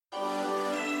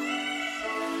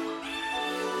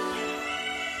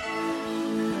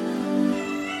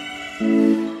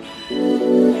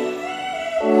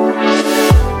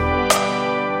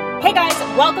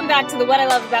Welcome back to the What I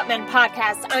Love About Men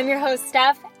podcast. I'm your host,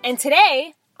 Steph, and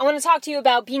today I want to talk to you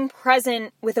about being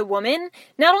present with a woman,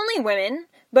 not only women,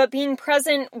 but being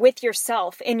present with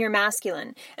yourself in your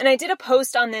masculine. And I did a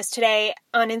post on this today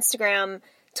on Instagram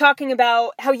talking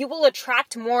about how you will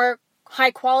attract more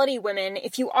high-quality women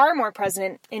if you are more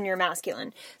present in your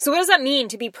masculine. So what does that mean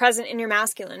to be present in your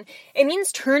masculine? It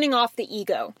means turning off the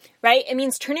ego, right? It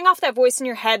means turning off that voice in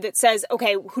your head that says,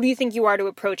 okay, who do you think you are to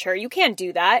approach her? You can't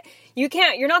do that.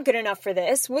 You're not good enough for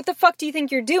this. What the fuck do you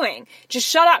think you're doing? Just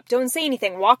shut up. Don't say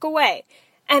anything. Walk away.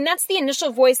 And that's the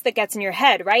initial voice that gets in your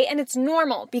head, right? And it's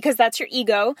normal because that's your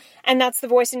ego and that's the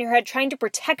voice in your head trying to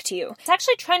protect you. It's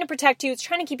actually trying to protect you. It's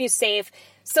trying to keep you safe.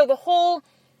 So the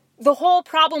whole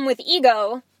problem with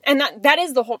ego, and that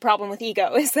is the whole problem with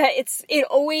ego, is that it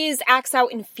always acts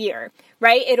out in fear,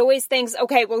 right? It always thinks,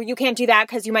 okay, well, you can't do that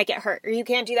because you might get hurt, or you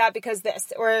can't do that because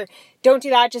this, or don't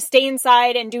do that, just stay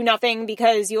inside and do nothing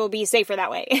because you'll be safer that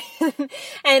way.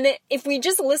 And if we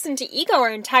just listen to ego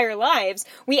our entire lives,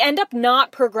 we end up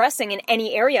not progressing in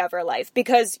any area of our life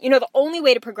because, the only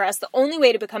way to progress, the only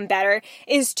way to become better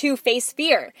is to face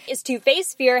fear,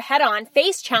 head on,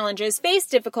 face challenges, face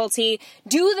difficulty,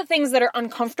 do the things that are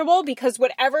uncomfortable because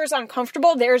whatever is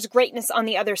uncomfortable, there's greatness on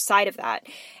the other side of that.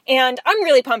 And I'm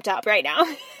really pumped up right now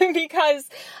because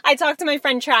I talked to my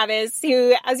friend Travis,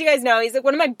 who, as you guys know, he's like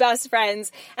one of my best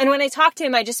friends. And when I talk to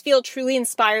him, I just feel truly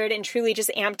inspired and truly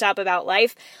just amped up about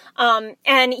life.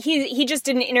 And he just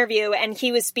did an interview and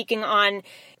he was speaking on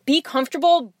be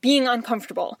comfortable being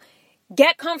uncomfortable.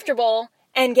 Get comfortable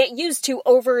and get used to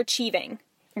overachieving.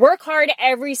 Work hard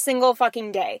every single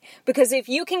fucking day, because if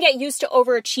you can get used to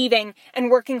overachieving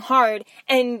and working hard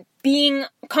and being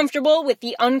comfortable with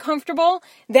the uncomfortable,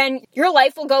 then your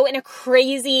life will go in a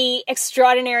crazy,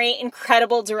 extraordinary,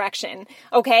 incredible direction,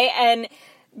 okay? And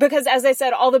because, as I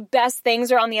said, all the best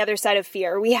things are on the other side of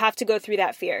fear. We have to go through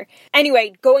that fear.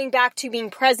 Anyway, going back to being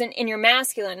present in your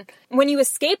masculine, when you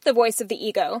escape the voice of the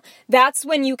ego, that's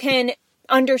when you can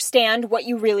understand what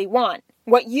you really want.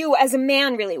 What you as a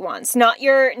man really wants, not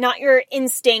your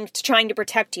instinct trying to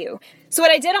protect you. So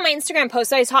what I did on my Instagram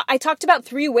post, I talked about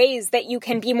 3 ways that you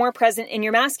can be more present in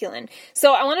your masculine.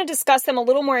 So I want to discuss them a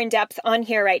little more in depth on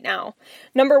here right now.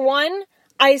 Number 1,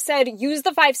 I said use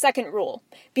the 5-second rule.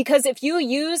 Because if you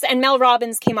use, and Mel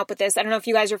Robbins came up with this, I don't know if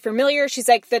you guys are familiar, she's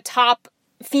like the top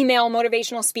female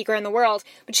motivational speaker in the world,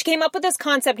 but she came up with this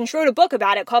concept and she wrote a book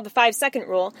about it called the 5-second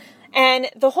rule. And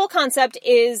the whole concept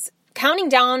is counting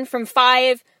down from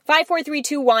 5, 4, 3,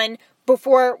 2, 1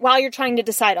 while you're trying to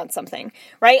decide on something,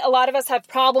 right? A lot of us have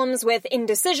problems with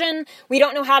indecision. We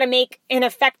don't know how to make an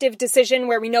effective decision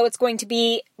where we know it's going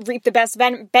to reap the best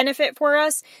benefit for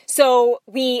us. So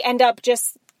we end up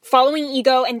just following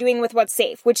ego and doing with what's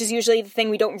safe, which is usually the thing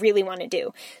we don't really want to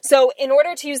do. So in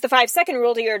order to use the 5-second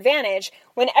rule to your advantage,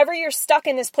 whenever you're stuck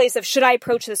in this place of, should I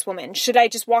approach this woman? Should I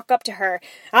just walk up to her?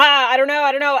 I don't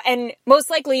know. And most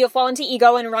likely you'll fall into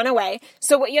ego and run away.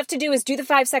 So what you have to do is do the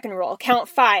 5-second rule. Count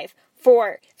 5,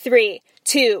 4, 3,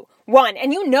 2, 1.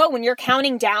 And when you're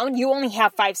counting down, you only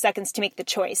have 5 seconds to make the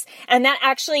choice. And that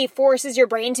actually forces your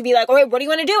brain to be like, okay, what do you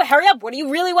want to do? Hurry up. What do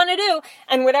you really want to do?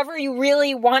 And whatever you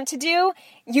really want to do,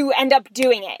 you end up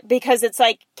doing it because it's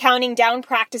like counting down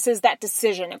practices that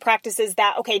decision. It practices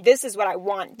that, okay, this is what I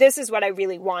want. This is what I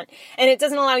really want. And it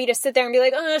doesn't allow you to sit there and be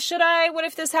like, should I? What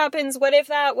if this happens? What if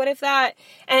that? What if that?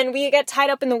 And we get tied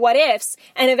up in the what ifs.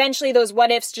 And eventually those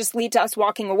what ifs just lead to us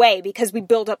walking away because we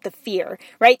build up the fear,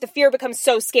 right? The fear becomes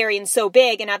so scary and so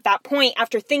big. And at that point,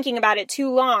 after thinking about it too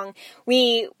long,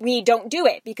 we don't do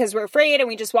it because we're afraid and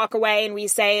we just walk away and we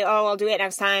say, oh, I'll do it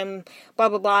next time, blah,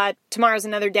 blah, blah. Tomorrow's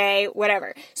another day,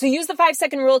 whatever. So use the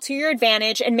 5-second rule to your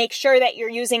advantage and make sure that you're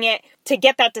using it to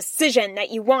get that decision that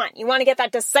you want. You want to get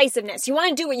that decisiveness. You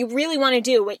want to do what you really want to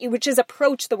do, which is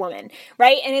approach the woman,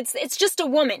 right? And it's just a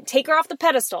woman. Take her off the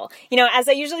pedestal. As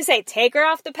I usually say, take her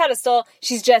off the pedestal.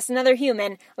 She's just another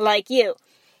human like you.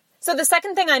 So the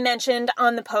second thing I mentioned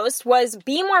on the post was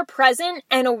be more present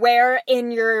and aware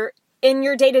in your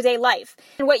day-to-day life.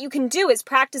 And what you can do is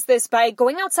practice this by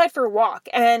going outside for a walk.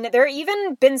 And there have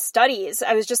even been studies.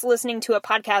 I was just listening to a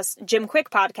podcast, Jim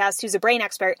Quick podcast, who's a brain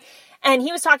expert. And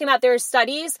he was talking about there are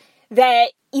studies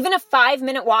that even a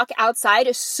 5-minute walk outside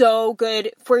is so good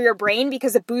for your brain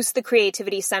because it boosts the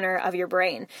creativity center of your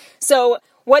brain. So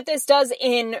what this does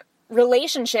in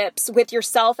relationships with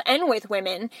yourself and with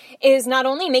women is not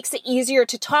only makes it easier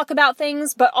to talk about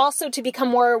things, but also to become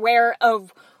more aware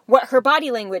of what her body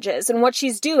language is and what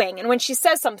she's doing. And when she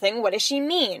says something, what does she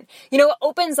mean? It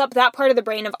opens up that part of the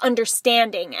brain of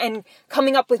understanding and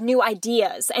coming up with new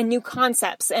ideas and new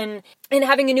concepts and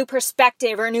having a new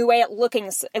perspective or a new way at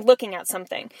looking at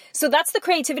something. So that's the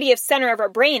creativity of center of our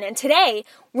brain. And today,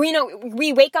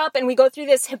 we wake up and we go through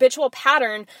this habitual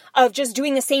pattern of just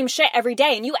doing the same shit every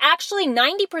day. And you actually,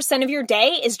 90% of your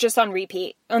day is just on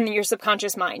repeat on your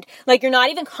subconscious mind. Like, you're not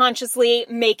even consciously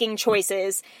making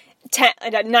choices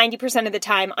 90% of the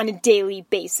time on a daily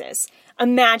basis.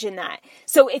 Imagine that.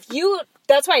 So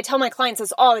that's why I tell my clients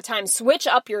this all the time, switch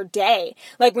up your day.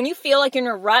 Like, when you feel like you're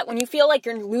in a rut, when you feel like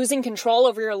you're losing control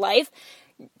over your life,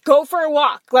 go for a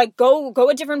walk. Like, go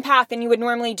a different path than you would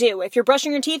normally do. If you're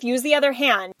brushing your teeth, use the other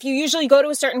hand. If you usually go to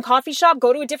a certain coffee shop,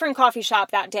 go to a different coffee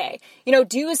shop that day.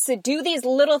 Do these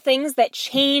little things that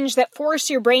change, that force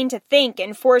your brain to think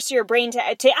and force your brain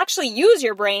to actually use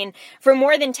your brain for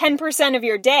more than 10% of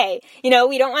your day. We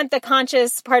don't want the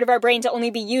conscious part of our brain to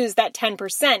only be used that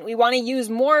 10%. We want to use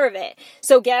more of it.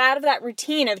 So get out of that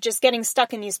routine of just getting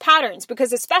stuck in these patterns,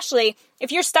 because especially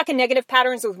if you're stuck in negative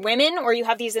patterns with women or you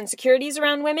have these insecurities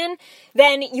around women,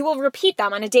 then you will repeat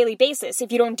them on a daily basis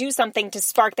if you don't do something to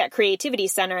spark that creativity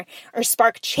center or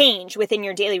spark change within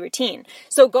your daily routine.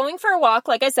 So going for a walk,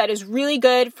 like I said, is really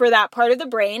good for that part of the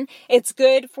brain. It's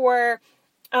good for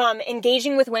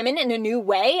engaging with women in a new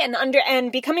way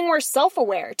and becoming more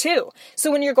self-aware too.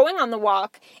 So when you're going on the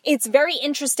walk, it's very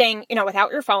interesting,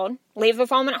 without your phone, leave the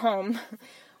phone at home.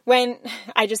 When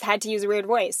I just had to use a weird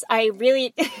voice. I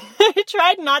really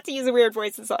tried not to use a weird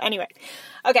voice. So anyway.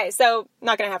 Okay, so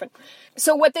not going to happen.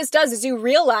 So what this does is you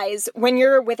realize when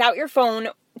you're without your phone,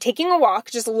 taking a walk,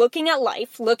 just looking at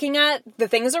life, looking at the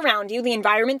things around you, the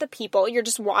environment, the people, you're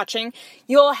just watching,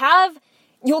 you'll have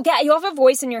a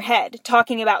voice in your head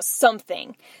talking about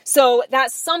something. So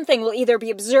that something will either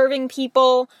be observing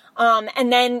people,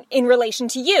 and then in relation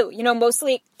to you,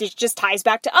 mostly it just ties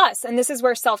back to us. And this is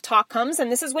where self-talk comes.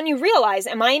 And this is when you realize,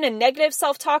 am I in a negative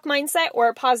self-talk mindset or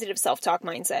a positive self-talk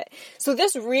mindset? So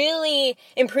this really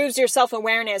improves your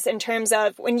self-awareness in terms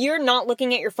of when you're not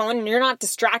looking at your phone and you're not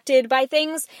distracted by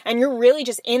things and you're really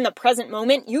just in the present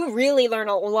moment, you really learn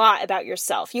a lot about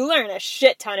yourself. You learn a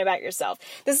shit ton about yourself.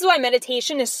 This is why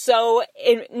meditation is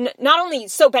not only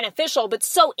so beneficial, but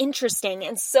so interesting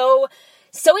and so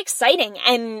exciting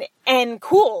and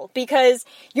cool, because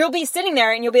you'll be sitting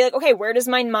there and you'll be like, okay, where does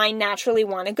my mind naturally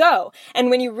want to go? And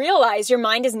when you realize your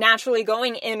mind is naturally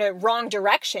going in a wrong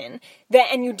direction,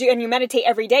 and you meditate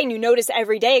every day and you notice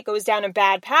every day it goes down a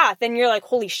bad path, then you're like,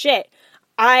 holy shit,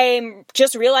 I'm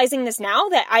just realizing this now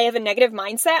that I have a negative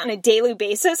mindset on a daily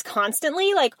basis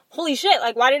constantly. Like, holy shit,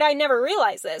 like, why did I never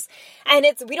realize this? And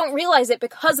we don't realize it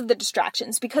because of the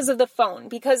distractions, because of the phone,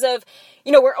 because of,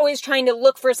 we're always trying to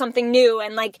look for something new.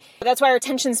 And like, that's why our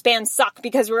attention spans suck,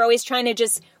 because we're always trying to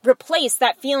just replace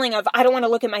that feeling of, I don't want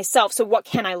to look at myself. So what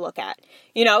can I look at?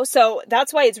 So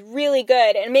that's why it's really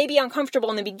good. And it may be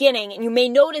uncomfortable in the beginning, and you may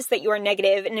notice that you are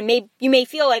negative, and you may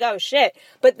feel like, oh shit,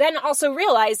 but then also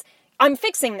realize, I'm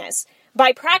fixing this.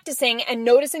 By practicing and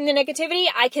noticing the negativity,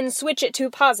 I can switch it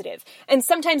to positive. And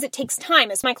sometimes it takes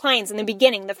time. As my clients in the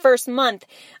beginning, the first month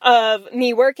of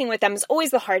me working with them is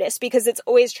always the hardest, because it's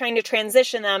always trying to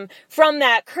transition them from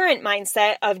that current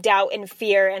mindset of doubt and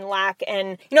fear and lack.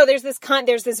 And, there's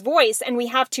this voice, and we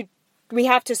have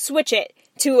to switch it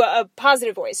to a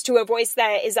positive voice, to a voice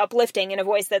that is uplifting, and a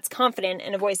voice that's confident,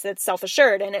 and a voice that's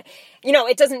self-assured. And,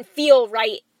 it doesn't feel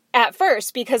right at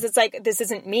first, because it's like, this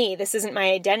isn't me. This isn't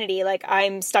my identity. Like,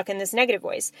 I'm stuck in this negative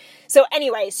voice. So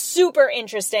anyway, super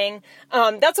interesting.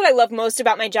 That's what I love most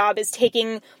about my job, is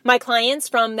taking my clients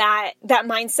from that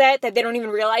mindset that they don't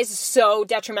even realize is so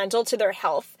detrimental to their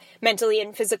health, mentally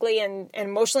and physically and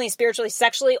emotionally, spiritually,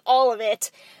 sexually, all of it.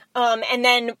 And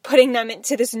then putting them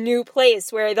into this new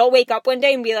place where they'll wake up one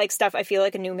day and be like, Steph, I feel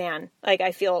like a new man. Like,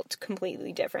 I feel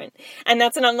completely different. And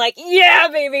that's when I'm like, yeah,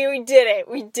 baby, we did it.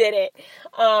 We did it.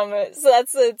 So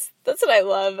that's what I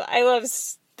love.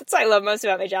 That's what I love most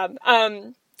about my job. I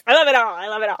love it all. I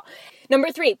love it all.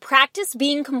 Number 3, practice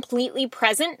being completely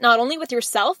present, not only with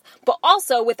yourself, but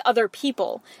also with other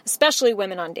people, especially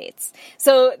women on dates.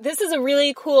 So this is a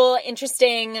really cool,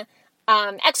 interesting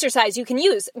exercise you can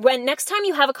use. When next time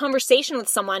you have a conversation with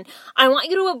someone, I want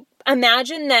you to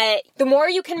imagine that the more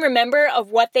you can remember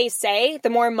of what they say, the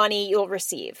more money you'll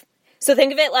receive. So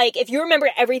think of it like, if you remember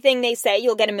everything they say,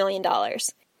 you'll get $1 million.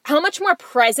 How much more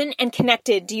present and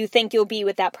connected do you think you'll be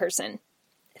with that person?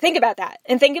 Think about that,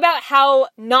 and think about how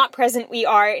not present we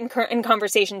are in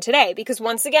conversation today, because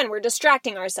once again, we're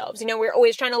distracting ourselves. We're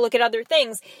always trying to look at other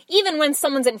things, even when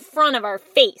someone's in front of our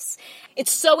face.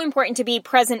 It's so important to be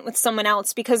present with someone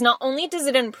else, because not only does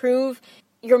it improve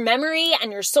your memory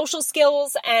and your social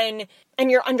skills and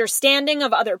your understanding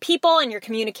of other people and your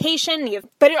communication.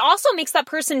 But it also makes that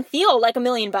person feel like $1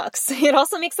 million. It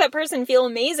also makes that person feel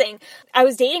amazing. I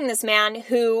was dating this man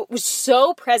who was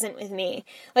so present with me,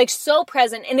 like so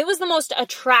present. And it was the most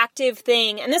attractive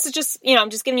thing. And this is just,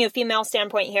 I'm just giving you a female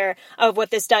standpoint here of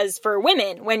what this does for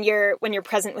women when you're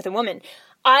present with a woman.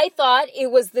 I thought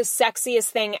it was the sexiest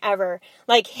thing ever.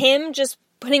 Like him just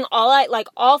putting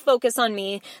all focus on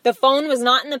me. The phone was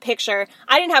not in the picture.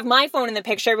 I didn't have my phone in the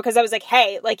picture because I was like,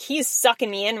 hey, like he's sucking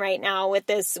me in right now with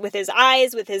his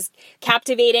eyes, with his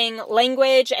captivating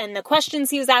language and the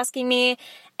questions he was asking me.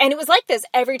 And it was like this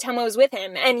every time I was with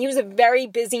him. And he was a very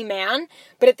busy man,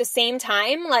 but at the same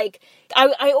time, like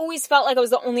I always felt like I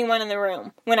was the only one in the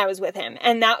room when I was with him.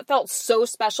 And that felt so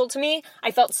special to me.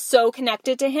 I felt so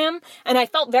connected to him and I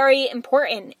felt very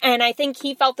important. And I think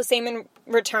he felt the same in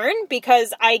return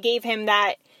because I gave him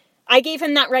that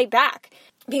right back.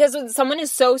 Because when someone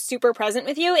is so super present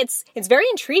with you, it's very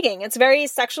intriguing. It's very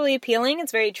sexually appealing.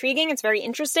 It's very intriguing. It's very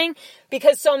interesting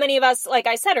because so many of us, like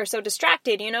I said, are so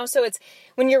distracted, So it's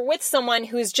when you're with someone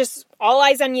who's just all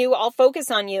eyes on you, all focus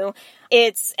on you.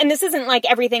 And this isn't like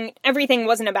everything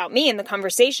wasn't about me in the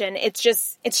conversation. It's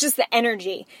just the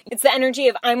energy. It's the energy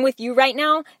of I'm with you right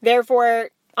now. Therefore,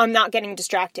 I'm not getting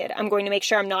distracted. I'm going to make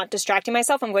sure I'm not distracting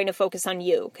myself. I'm going to focus on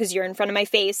you because you're in front of my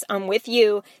face. I'm with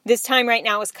you. This time right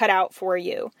now is cut out for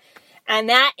you. And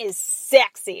that is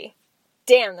sexy.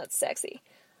 Damn, that's sexy.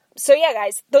 So yeah,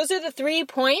 guys, those are the 3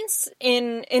 points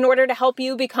in order to help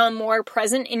you become more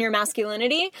present in your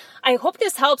masculinity. I hope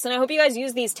this helps and I hope you guys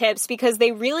use these tips because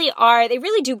they really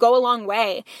do go a long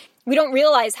way. We don't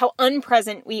realize how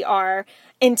unpresent we are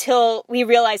until we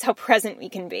realize how present we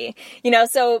can be,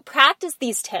 so practice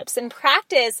these tips and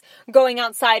practice going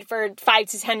outside for 5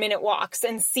 to 10 minute walks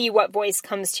and see what voice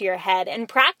comes to your head and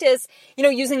practice,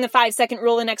 using the 5-second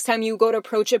rule the next time you go to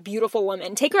approach a beautiful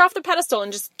woman. Take her off the pedestal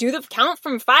and just do the count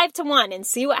from 5 to 1 and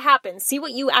see what happens. See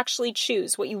what you actually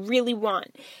choose, what you really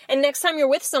want. And next time you're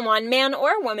with someone, man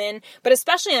or woman, but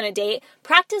especially on a date,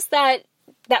 practice that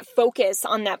focus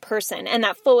on that person and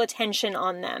that full attention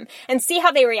on them and see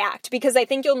how they react because I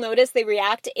think you'll notice they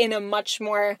react in a much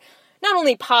more not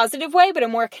only positive way, but a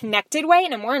more connected way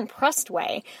and a more impressed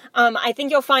way. I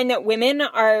think you'll find that women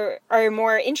are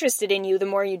more interested in you the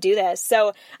more you do this.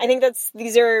 So I think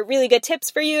these are really good tips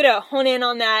for you to hone in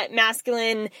on that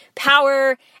masculine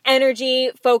power, energy,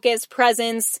 focus,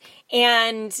 presence,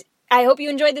 and I hope you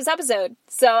enjoyed this episode.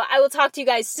 So I will talk to you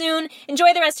guys soon.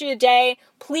 Enjoy the rest of your day.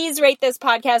 Please rate this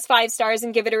podcast 5 stars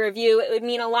and give it a review. It would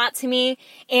mean a lot to me.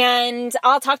 And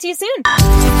I'll talk to you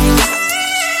soon.